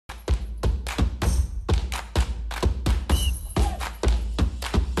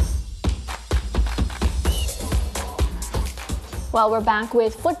Well, we're back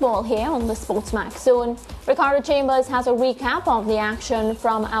with football here on the SportsMax Zone. Ricardo Chambers has a recap of the action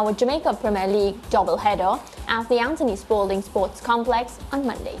from our Jamaica Premier League doubleheader at the Anthony Spalding Sports Complex on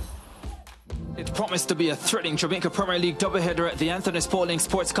Monday. It promised to be a thrilling Jamaica Premier League doubleheader at the Anthony Spalding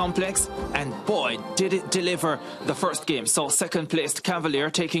Sports Complex, and boy, did it deliver. The first game saw second-placed Cavalier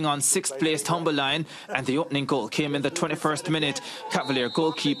taking on sixth-placed Humberline, and the opening goal came in the 21st minute. Cavalier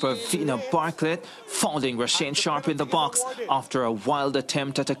goalkeeper Vina Bartlett fouling Rashane Sharp in the box after a wild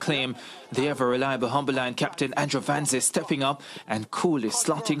attempt at a claim. The ever-reliable Humberline captain Andrew Vanzi stepping up and coolly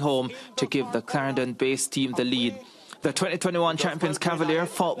slotting home to give the Clarendon-based team the lead. The 2021 champions Cavalier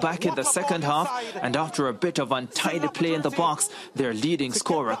fought back in the second half, and after a bit of untidy play in the box, their leading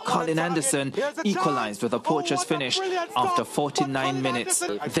scorer Colin Anderson equalised with a poacher's finish after 49 minutes.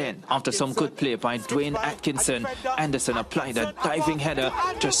 Then, after some good play by Dwayne Atkinson, Anderson applied a diving header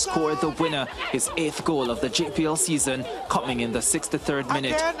to score the winner, his 8th goal of the JPL season, coming in the 63rd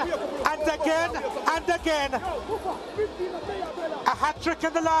minute. And again, a hat-trick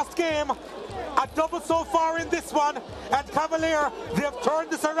in the last game. A double so far in this one, and Cavalier, they have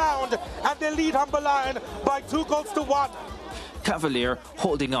turned this around and they lead Humberline by 2-1. Cavalier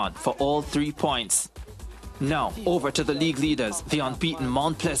holding on for all 3 points. Now, over to the league leaders, the unbeaten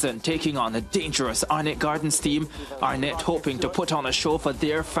Mount Pleasant taking on a dangerous Arnett Gardens team. Arnett hoping to put on a show for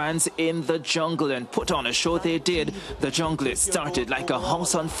their fans in the jungle, and put on a show they did. The Junglers started like a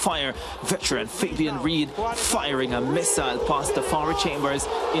house on fire. Veteran Fabian Reed firing a missile past the Farah Chambers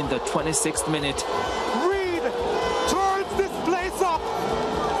in the 26th minute. Reed turns this place up.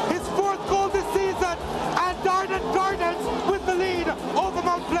 His 4th goal this season, and Arnett Gardens with the lead over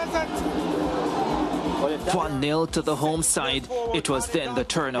Mount Pleasant. 1-0 to the home side. It was then the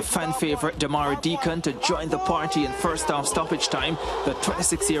turn of fan favourite Damari Deacon to join the party in first half stoppage time. The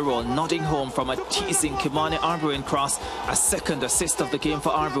 26-year-old nodding home from a teasing Kimani Arbuin cross, a second assist of the game for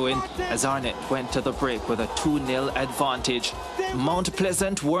Arbuin, as Arnett went to the break with a 2-0 advantage. Mount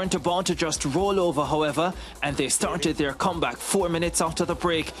Pleasant weren't about to just roll over, however, and they started their comeback 4 minutes after the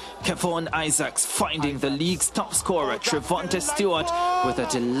break. Kevon Isaacs finding the league's top scorer Trevonte Stewart with a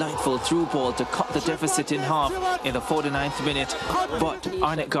delightful through ball to cut the deficit in half in the 49th minute. But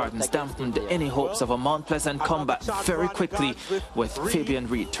Arnett Gardens dampened any hopes of a Mount Pleasant comeback very quickly, with Fabian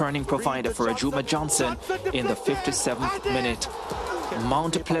Reed turning provider for Ajuma Johnson in the 57th minute.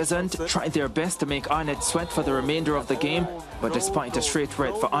 Mount Pleasant tried their best to make Arnett sweat for the remainder of the game, but despite a straight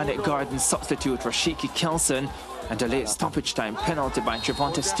red for Arnett Gardens substitute Rashiki Kelson and a late stoppage time penalty by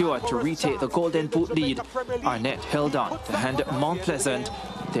Trevonte Stewart to retake the Golden Boot lead, Arnett held on to hand Mount Pleasant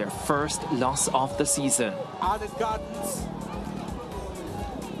their first loss of the season. Arnett Gardens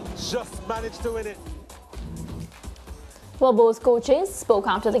just managed to win it. Well, both coaches spoke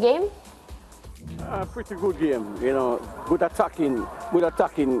after the game. Pretty good game, you know, good attacking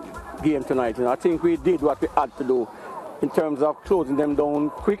game tonight. You know, I think we did what we had to do in terms of closing them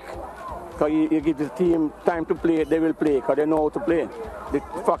down quick. Because you give the team time to play, they will play because they know how to play. The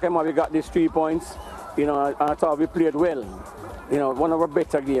fact that we got these 3 points, you know, and I thought we played well. You know, one of our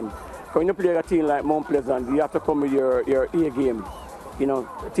better games. When you play a team like Mount Pleasant, you have to come with your A game. You know,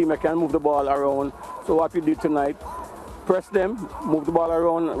 a team that can move the ball around. So what we did tonight, press them, move the ball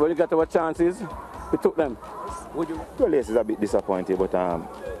around. When we got our chances, we took them. Well, yes, it's a bit disappointing, but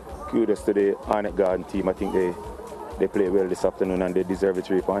kudos to the Arnett Garden team. I think they played well this afternoon and they deserve the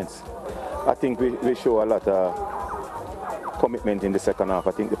 3 points. I think we show a lot of commitment in the second half.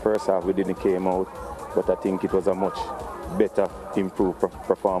 I think the first half we didn't came out, but I think it was a much better, improved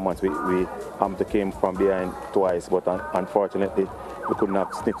performance. We came from behind twice, but unfortunately we couldn't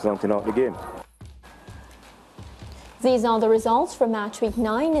have snipped something out of the game. These are the results from match week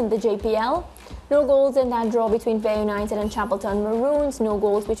 9 in the JPL. No goals in that draw between Bay United and Chapelton Maroons. No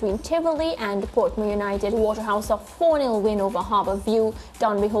goals between Tivoli and Portmore United. Waterhouse a 4-0 win over Harbour View.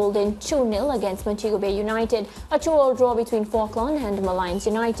 Dunby holding 2-0 against Montego Bay United. A 2-2 draw between Falkland and Malines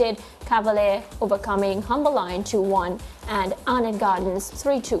United. Cavalier overcoming Humberline 2-1. And Arnett Gardens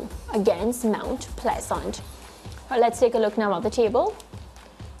 3-2 against Mount Pleasant. Let's take a look now at the table.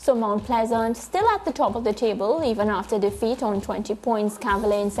 So Mount Pleasant still at the top of the table even after defeat on 20 points.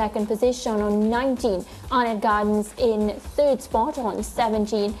 Cavalier in second position on 19. Arnett Gardens in third spot on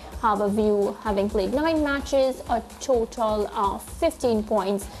 17. Harbour View having played 9 matches, a total of 15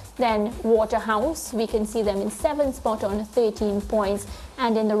 points. Then Waterhouse, we can see them in 7th spot on 13 points.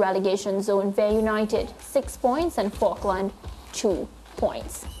 And in the relegation zone, Bay United 6 points and Falkland 2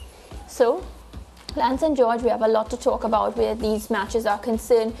 points. So Lance and George, we have a lot to talk about where these matches are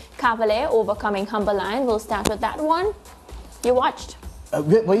concerned. Cavalier overcoming Humberline. We'll start with that one. You watched?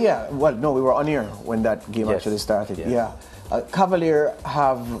 Well, no, we were on air when that game actually started. Yeah. Cavalier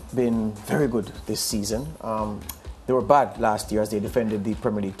have been very good this season. They were bad last year as they defended the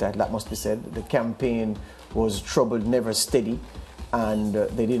Premier League title, that must be said. The campaign was troubled, never steady, and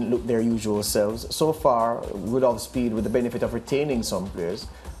they didn't look their usual selves. So far, Rudolph Speed, with the benefit of retaining some players,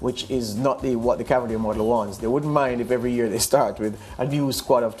 which is not what the Cavalier model wants. They wouldn't mind if every year they start with a new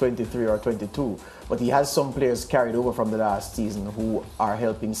squad of 23 or 22, but he has some players carried over from the last season who are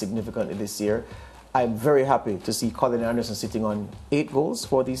helping significantly this year. I'm very happy to see Colin Anderson sitting on 8 goals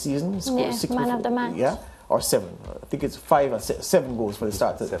for the season. Man of the match. Yeah, or 7. I think it's 5 or 7 goals for the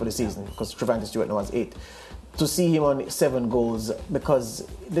start for the season, because Trevante Stewart now has 8. To see him on 7 goals, because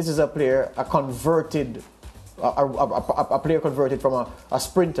this is a player, a player converted from a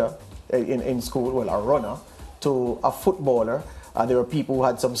sprinter in school, well, a runner, to a footballer. There were people who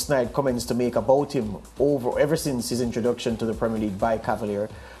had some snide comments to make about him ever since his introduction to the Premier League by Cavalier.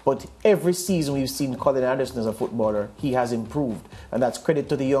 But every season we've seen Colin Anderson as a footballer, he has improved. And that's credit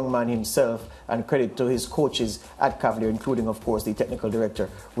to the young man himself and credit to his coaches at Cavalier, including, of course, the technical director,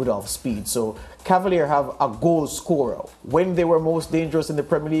 Rudolph Speed. So Cavalier have a goal scorer. When they were most dangerous in the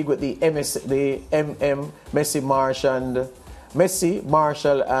Premier League with the Messi,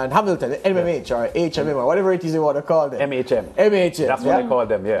 Marshall, and Hamilton, MMH or HMM or whatever it is you want to call them. MHM. That's what I call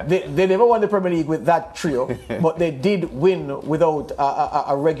them, yeah. They never won the Premier League with that trio, but they did win without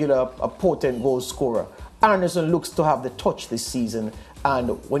a regular, potent goal scorer. Anderson looks to have the touch this season,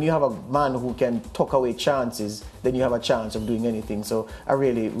 and when you have a man who can tuck away chances, then you have a chance of doing anything. So I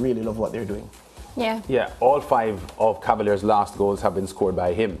really, really love what they're doing. Yeah, all 5 of Cavalier's last goals have been scored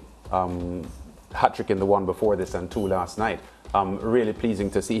by him. Hat-trick in the one before this and 2 last night. Really pleasing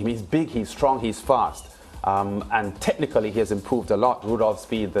to see him. He's big, he's strong, he's fast. And technically he has improved a lot. Rudolph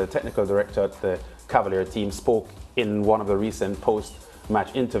Speed, the technical director at the Cavalier team, spoke in one of the recent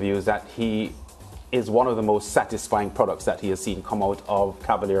post-match interviews that he is one of the most satisfying products that he has seen come out of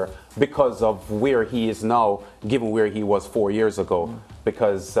Cavalier because of where he is now, given where he was 4 years ago.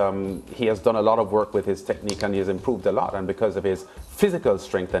 Because he has done a lot of work with his technique and he has improved a lot, and because of his physical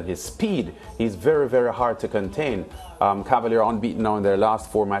strength and his speed, he's very, very hard to contain. Cavalier unbeaten now in their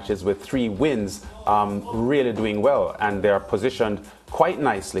last 4 matches with 3 wins, really doing well, and they're positioned quite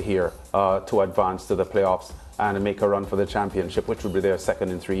nicely here to advance to the playoffs and make a run for the championship, which will be their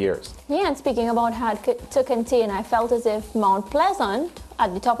 2nd in 3 years. Yeah, and speaking about hard to contain, I felt as if Mount Pleasant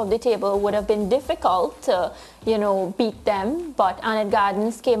at the top of the table would have been difficult to, beat them, but Annette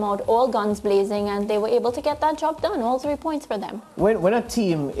Gardens came out all guns blazing and they were able to get that job done. All 3 points for them. When a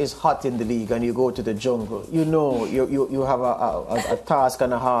team is hot in the league and you go to the jungle, you have a task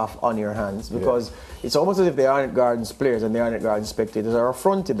and a half on your hands, because it's almost as if the Annette Gardens players and the Annette Gardens spectators are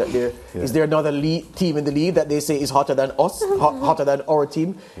affronted that is there another team in the league that they say is hotter than us, hotter than our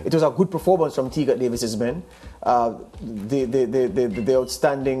team. It was a good performance from Teagat Davis's men.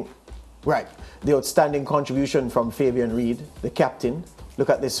 The outstanding contribution from Fabian Reid, the captain. Look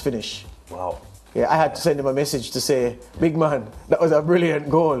at this finish. Wow. Yeah, I had to send him a message to say, big man, that was a brilliant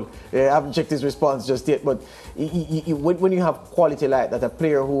goal. Yeah, I haven't checked his response just yet, but when you have quality like that, a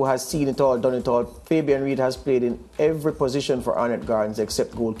player who has seen it all, done it all, Fabian Reid has played in every position for Annette Gardens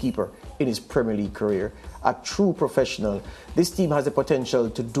except goalkeeper in his Premier League career. A true professional. This team has the potential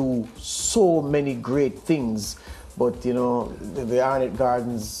to do so many great things, but the Arnett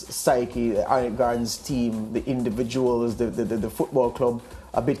Gardens psyche, the Arnett Gardens team, the individuals, the football club,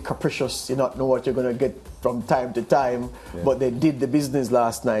 a bit capricious. You not know what you're going to get from time to time, but they did the business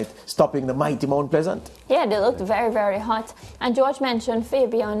last night, stopping the mighty Mount Pleasant. Yeah, they looked very, very hot. And George mentioned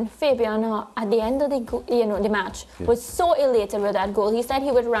Fabian. Fabian, at the end of the match, was so elated with that goal. He said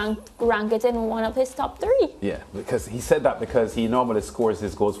he would rank it in one of his top 3. Yeah, because he said that because he normally scores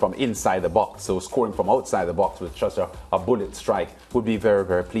his goals from inside the box. So scoring from outside the box with just a bullet strike would be very,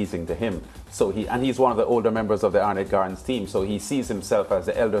 very pleasing to him. So he's one of the older members of the Arnett Gardens team. So he sees himself as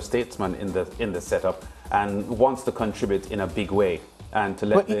the elder statesman in the setup and wants to contribute in a big way. And to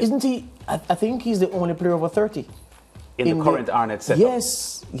let. But isn't he? I think he's the only player over 30 in the current Arnett setup.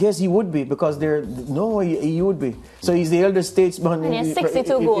 Yes, he would be, because he would be. So he's the elder statesman. And he has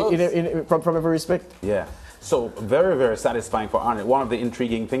 62 goals from every respect. Yeah. So very, very satisfying for Arnett. One of the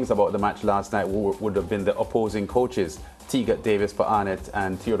intriguing things about the match last night would have been the opposing coaches, Teagat Davis for Arnett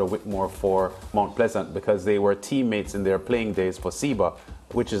and Theodore Whitmore for Mount Pleasant, because they were teammates in their playing days for SEBA,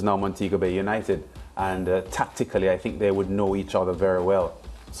 which is now Montego Bay United. And tactically, I think they would know each other very well.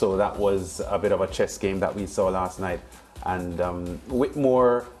 So that was a bit of a chess game that we saw last night. And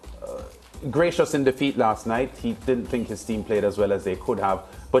Whitmore, gracious in defeat last night. He didn't think his team played as well as they could have,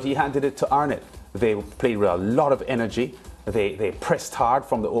 but he handed it to Arnett. They played with a lot of energy. They pressed hard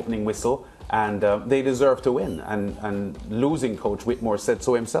from the opening whistle, and they deserve to win. And losing coach Whitmore said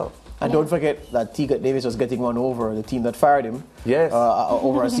so himself. And don't forget that Teagat Davis was getting one over the team that fired him. Yes.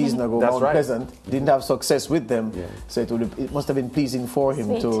 Over a season ago. That's Mount right. Pleasant didn't have success with them, so it must have been pleasing for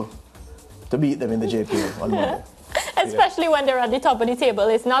him to beat them in the JPL on Monday. Especially when they're at the top of the table.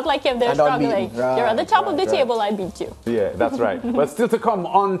 It's not like if they're And struggling. unbeaten. Right, they're at the top of the right. table, I beat you. Yeah, that's right. But still to come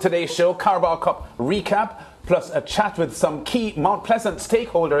on today's show, Carabao Cup recap, plus a chat with some key Mount Pleasant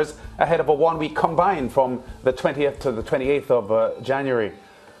stakeholders ahead of a one-week combine from the 20th to the 28th of January.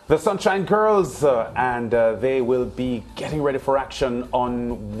 The Sunshine Girls, and they will be getting ready for action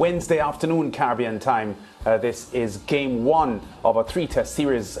on Wednesday afternoon Caribbean time. This is game 1 of a 3-test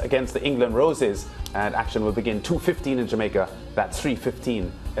series against the England Roses, and action will begin 2:15 in Jamaica. That's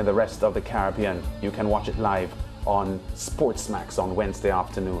 3:15 in the rest of the Caribbean. You can watch it live on SportsMax on Wednesday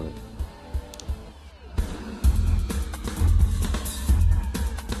afternoon.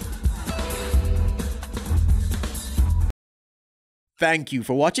 Thank you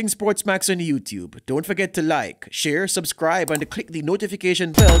for watching SportsMax on YouTube. Don't forget to like, share, subscribe, and to click the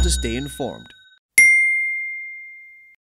notification bell to stay informed.